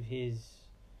sex with his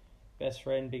best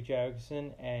friend Big J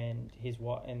Ogerson and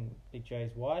Big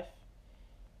J's wife.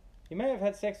 He may have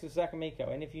had sex with Zach Amico,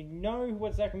 and if you know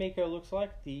what Zach Amico looks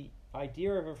like, the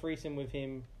idea of a threesome with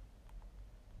him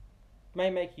may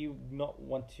make you not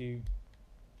want to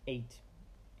eat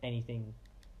anything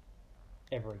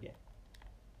ever again.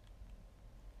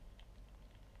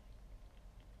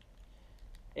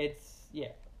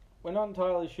 We're not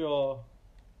entirely sure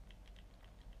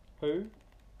who.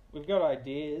 We've got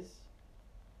ideas.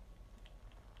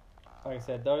 Like I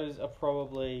said, those are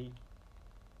probably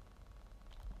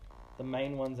the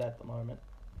main ones at the moment.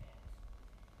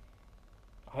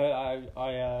 I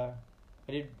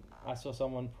saw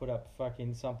someone put up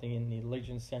fucking something in the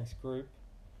Legion Sense group.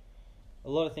 A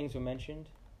lot of things were mentioned.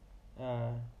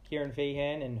 Kieran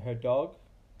Feehan and her dog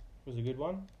was a good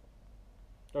one.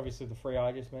 Obviously the 3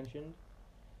 I just mentioned.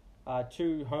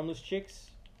 2 homeless chicks.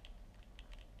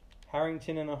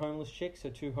 Harrington and a homeless chick, so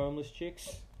 2 homeless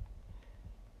chicks.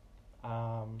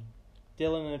 Dylan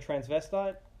and a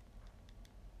transvestite.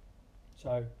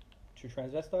 So, 2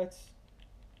 transvestites.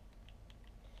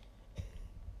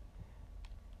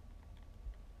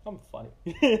 I'm funny.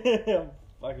 I'm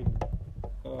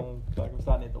I'm starting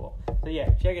to hit the wall. So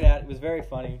yeah, check it out. It was very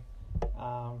funny.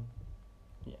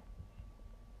 Yeah.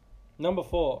 Number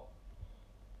 4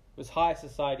 was High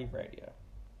Society Radio.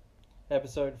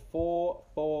 Episode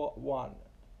 441.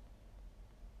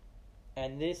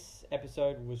 And this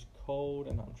episode was called,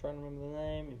 and I'm trying to remember the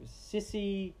name, it was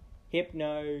Sissy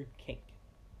Hypno Kink.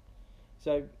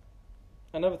 So,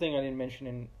 another thing I didn't mention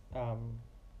in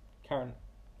current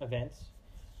events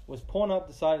was Pornhub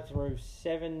decided to remove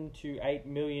 7 to 8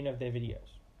 million of their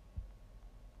videos.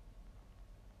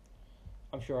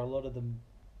 I'm sure a lot of the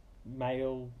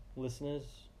male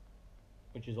listeners,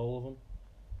 which is all of them,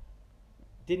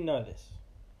 didn't know this.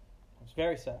 It's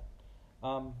very sad.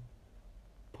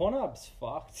 Pornhub's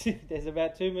fucked. There's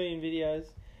about 2 million videos,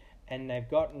 and they've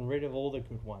gotten rid of all the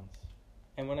good ones.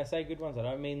 And when I say good ones, I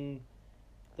don't mean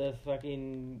the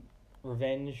fucking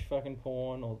revenge fucking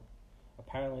porn, or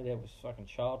apparently there was fucking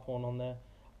child porn on there.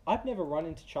 I've never run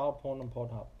into child porn on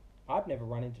Pornhub. I've never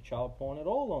run into child porn at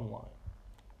all online.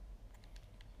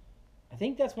 I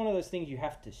think that's one of those things you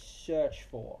have to search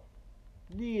for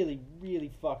really, really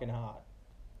fucking hard.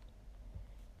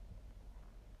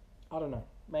 I don't know.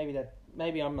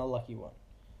 Maybe I'm a lucky one.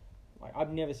 Like,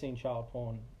 I've never seen child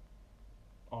porn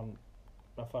on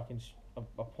a fucking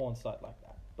a porn site like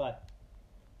that. But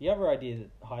the other idea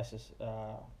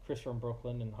that Chris from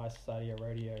Brooklyn and High Society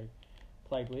Radio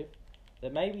played with,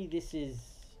 that maybe this is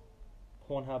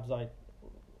Pornhub's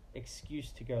excuse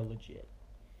to go legit.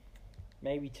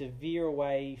 Maybe to veer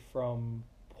away from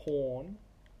porn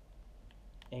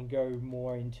and go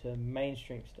more into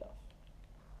mainstream stuff.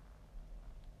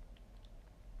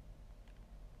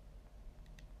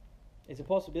 It's a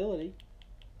possibility.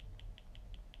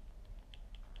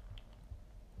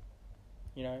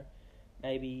 You know,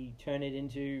 maybe turn it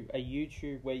into a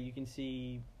YouTube where you can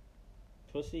see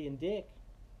pussy and dick.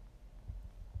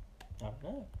 I don't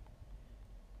know.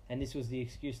 And this was the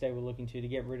excuse they were looking to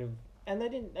get rid of. And they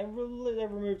didn't. They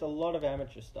removed a lot of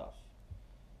amateur stuff.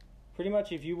 Pretty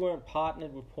much, if you weren't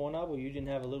partnered with Pornhub or you didn't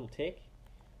have a little tick,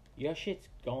 your shit's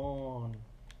gone.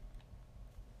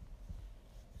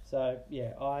 So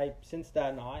yeah, since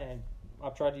that night,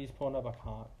 I've tried to use Pornhub. I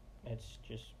can't. It's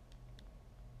just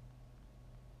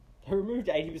they removed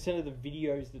 80% of the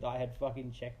videos that I had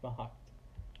fucking checkmarked.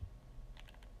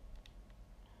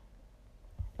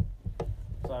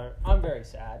 So I'm very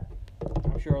sad.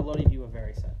 I'm sure a lot of you are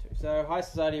very sad too. So High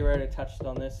Society Radio touched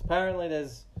on this. Apparently,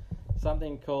 there's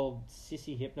something called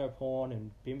sissy hypno porn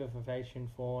and bimbification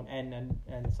porn, and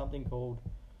something called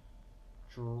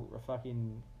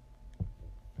fucking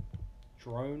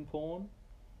drone porn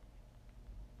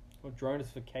or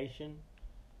dronification.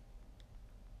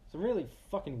 Some really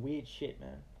fucking weird shit,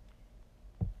 man.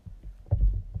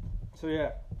 So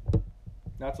yeah,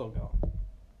 that's all gone.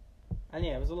 And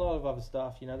yeah, there's a lot of other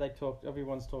stuff. You know,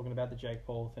 everyone's talking about the Jake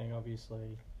Paul thing,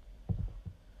 obviously.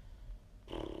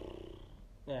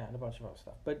 Yeah, and a bunch of other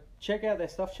stuff. But check out their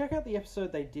stuff. Check out the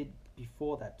episode they did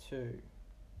before that too.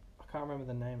 I can't remember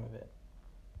the name of it.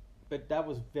 But that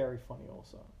was very funny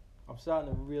also. I'm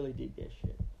starting to really dig their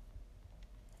shit.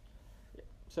 Yeah.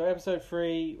 So episode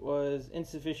 3 was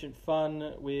Insufficient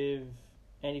Fun with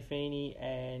Andy Feeney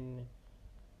and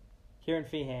Kieran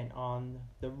Feehan on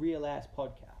the Real Ass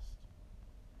Podcast.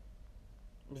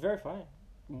 It was very funny.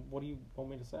 What do you want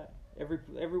me to say?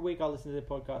 Every week I listen to their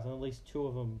podcast, and at least 2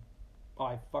 of them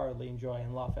I thoroughly enjoy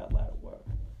and laugh out loud at work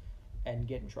and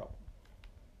get in trouble.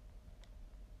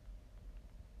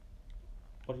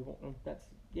 What do you want? That's,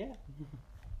 yeah.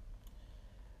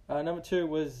 Number 2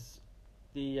 was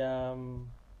the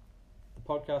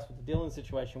podcast with the Dylan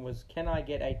situation was Can I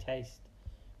Get a Taste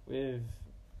with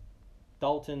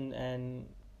Dalton and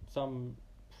some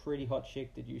pretty hot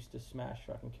chick that used to smash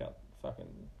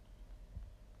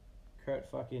Kurt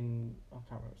fucking, I can't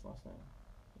remember his last name.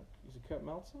 Is it Kurt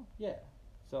Meltzer? Yeah,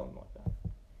 something like that.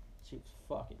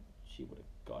 She would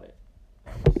have got it.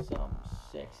 That was some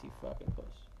sexy fucking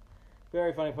puss.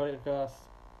 Very funny podcast.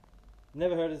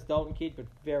 Never heard his Dalton kid, but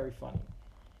very funny.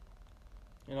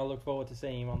 And I look forward to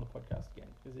seeing him on the podcast again,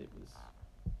 because it was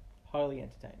highly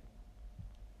entertaining.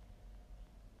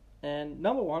 And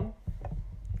number 1,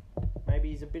 maybe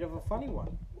he's a bit of a funny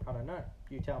one. I don't know.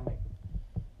 You tell me.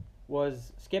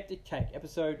 Was Skeptic Take,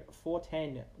 episode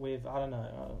 410 with, I don't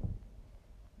know,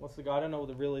 what's the guy? I don't know what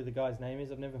the guy's name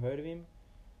is. I've never heard of him.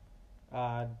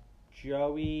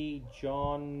 Joey,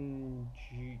 John,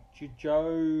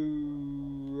 Joe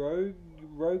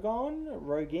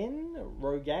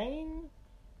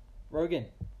Rogan.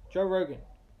 Joe Rogan.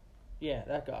 Yeah,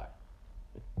 that guy.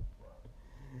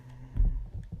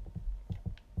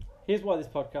 Here's why this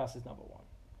podcast is number 1.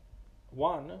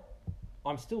 1,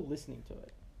 I'm still listening to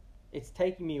it. It's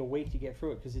taking me a week to get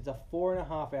through it because it's a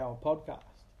 4.5-hour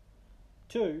podcast.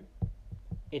 2,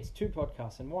 it's 2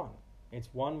 podcasts in 1. It's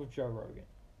one with Joe Rogan,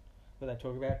 where they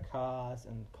talk about cars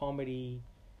and comedy,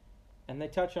 and they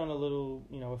touch on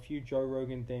a few Joe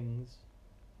Rogan things,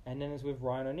 and then it's with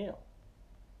Ryan O'Neal,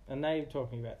 and they're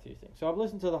talking about 2 things. So I've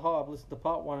listened to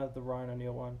part 1 of the Ryan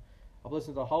O'Neal one, I've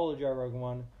listened to the whole of Joe Rogan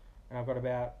one, and I've got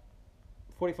about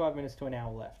 45 minutes to an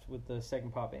hour left, with the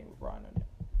second part being with Ryan O'Neal.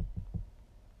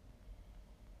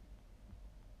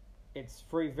 It's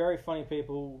 3 very funny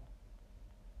people.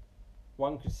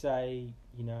 One could say,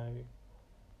 it's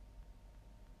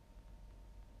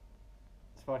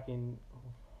fucking...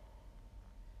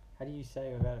 How do you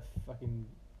say without a fucking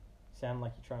sound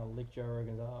like you're trying to lick Joe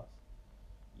Rogan's ass?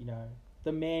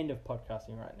 The man of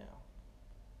podcasting right now.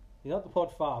 He's not the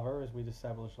podfather, as we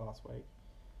established last week.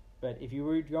 But if you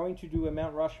were going to do a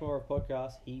Mount Rushmore of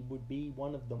podcasts, he would be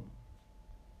one of them.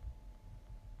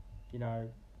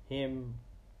 Him...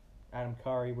 Adam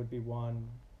Curry would be 1.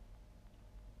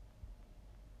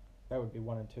 That would be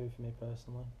 1 and 2 for me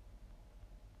personally.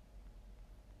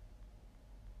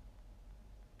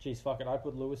 Jeez, fuck it. I'd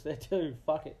put Lewis there too.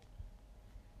 Fuck it.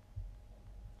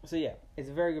 So yeah, it's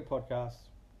a very good podcast.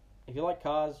 If you like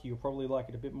cars, you'll probably like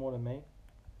it a bit more than me.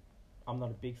 I'm not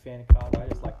a big fan of cars. I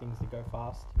just like things that go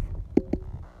fast.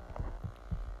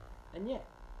 And yeah.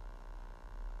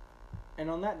 And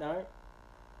on that note,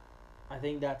 I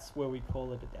think that's where we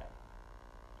call it a day.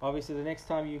 Obviously, the next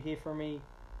time you hear from me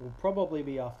will probably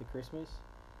be after Christmas.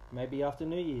 Maybe after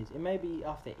New Year's. It may be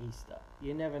after Easter.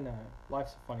 You never know.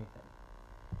 Life's a funny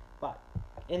thing. But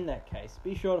in that case,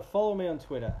 be sure to follow me on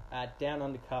Twitter at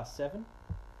downundercast7.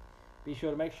 Be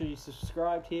sure to make sure you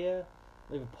subscribe here.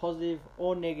 Leave a positive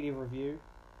or negative review.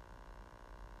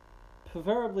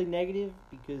 Preferably negative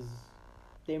because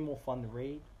they're more fun to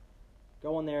read.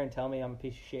 Go on there and tell me I'm a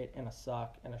piece of shit and I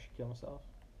suck and I should kill myself.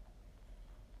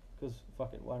 Because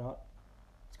fuck it, why not?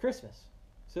 It's Christmas.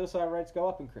 Suicide rates go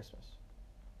up in Christmas.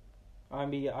 I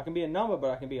can be a number,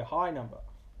 but I can be a high number.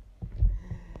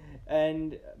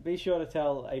 And be sure to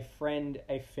tell a friend,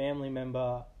 a family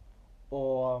member,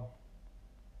 or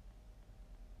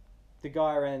the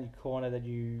guy around your corner that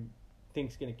you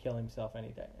think's going to kill himself any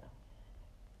day now.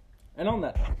 And on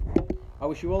that note, I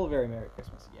wish you all a very Merry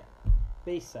Christmas again.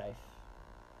 Be safe,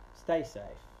 stay safe,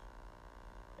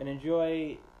 and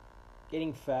enjoy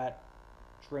getting fat,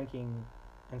 drinking,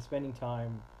 and spending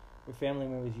time with family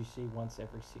members you see once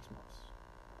every 6 months.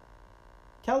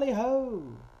 Tally ho!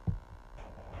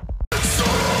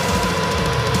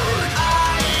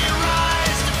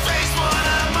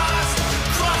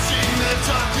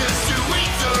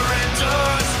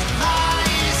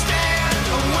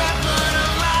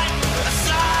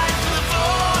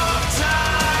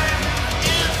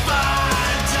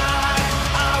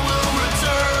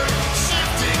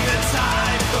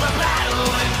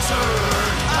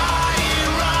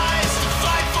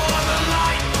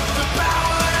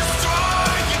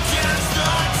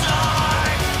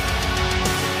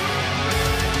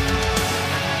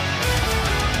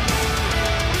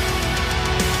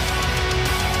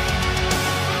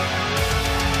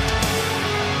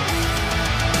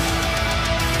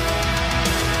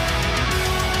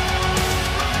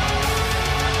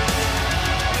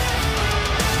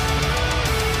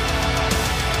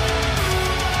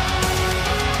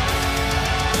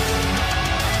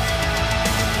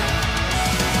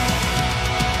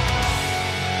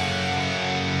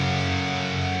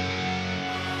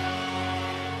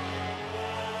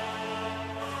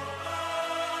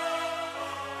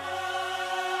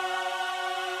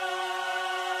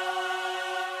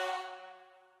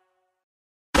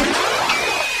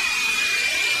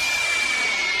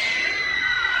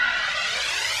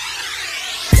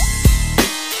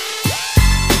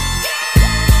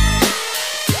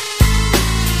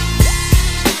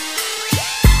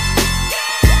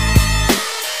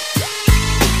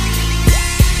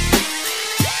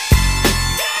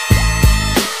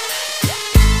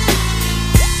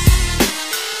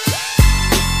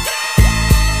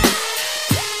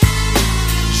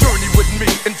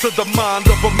 To the mind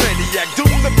of a maniac,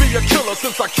 doomed to be a killer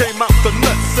since I came out the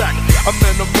nutsack. I'm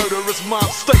in a murderous mind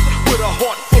state with a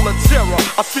heart full of terror.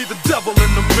 I see the devil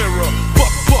in the mirror.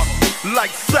 Buck,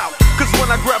 lights out. Cause when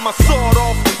I grab my sword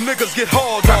off, niggas get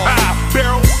hauled off.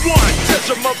 Barrel 1, touch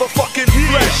your motherfucking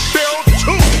flesh. Barrel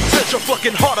 2, touch your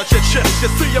fucking heart at your chest. You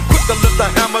see, I'm quick to let the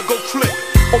hammer go click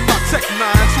on my Tech 9.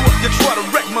 So if you try to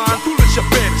wreck mine, foolish your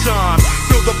bedtime.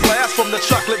 Feel the blast from the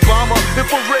chocolate bomber.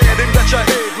 Infrared aimed at your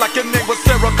head like your name was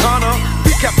Sarah Connor.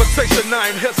 Decapitation,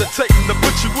 I ain't hesitating to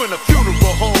put you in a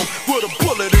funeral home with a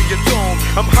bullet in your dome.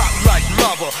 I'm hot like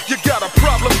lava. You got a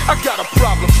problem? I got a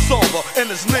problem solver, and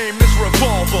his name is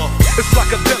Revolver. It's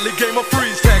like a deadly game of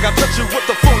freeze tag. I touch you with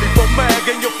the 44 mag,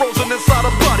 and you're frozen inside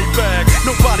a body bag.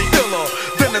 Nobody iller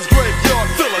than this graveyard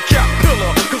filler, cap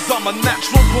pillar. Cause I'm a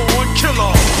natural born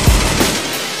killer.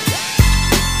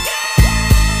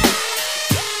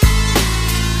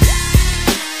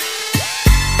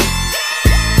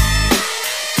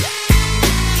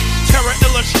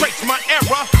 Illustrates my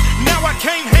error. Now I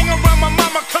can't hang around my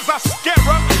mama cause I scare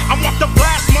her. I want the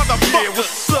blast, motherfucker. Yeah,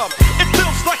 what's up? It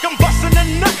feels like I'm busting a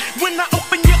nut when I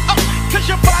open you up, cause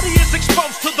your body is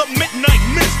exposed to the midnight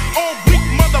mist. All weak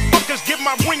motherfuckers give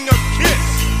my ring a kiss,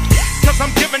 cause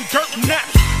I'm giving dirt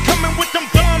naps. Coming with them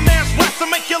dumb ass raps to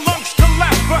make your lungs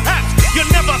collapse. Perhaps you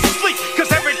never sleep,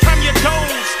 cause every time you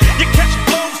doze, you catch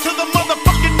blows to the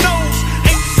motherfucking nose.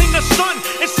 Ain't seen the sun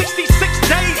in 66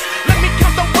 days.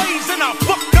 A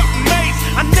fucked up maze.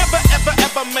 I never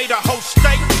ever made a whole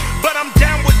steak, but I'm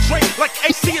down with Drake like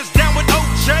AC is down with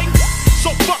OJ. So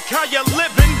fuck how you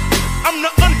living. I'm the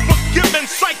unforgiving,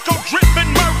 psycho-driven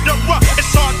murderer.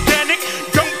 It's organic,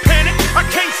 don't panic. I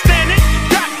can't stand it.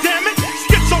 God damn it,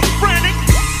 schizophrenic.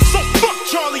 So fuck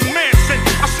Charlie Manson.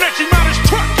 I snatch him out his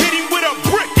truck, hit him with a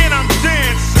brick, and I'm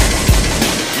dancing.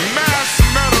 Mass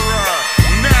murderer,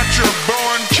 natural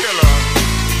born killer,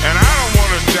 and I don't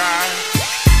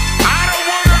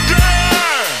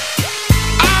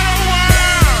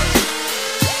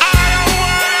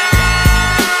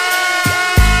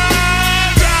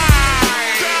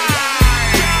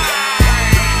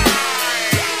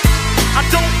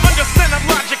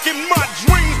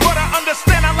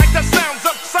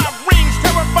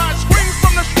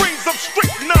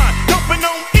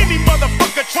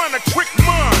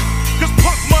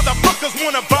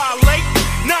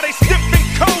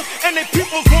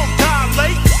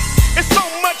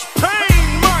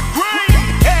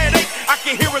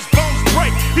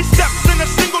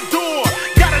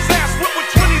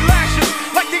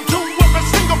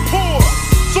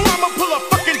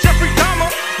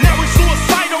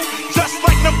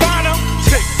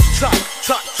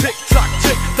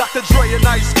Dr. Dre and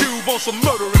Ice Cube on some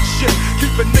murder and shit.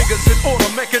 Keeping niggas in order,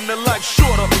 making their life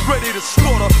shorter. Ready to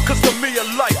slaughter, cause to me a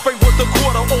life ain't worth a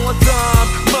quarter or a dime.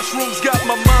 Mushrooms got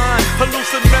my mind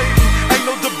hallucinating, ain't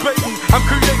no debating. I'm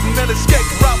creating an escape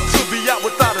route to be out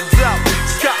without a doubt.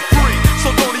 Scot free,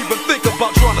 so don't even think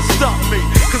about trying to stop me.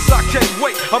 Cause I can't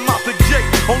wait, I'm out the gate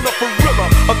on the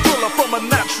Ferrilla.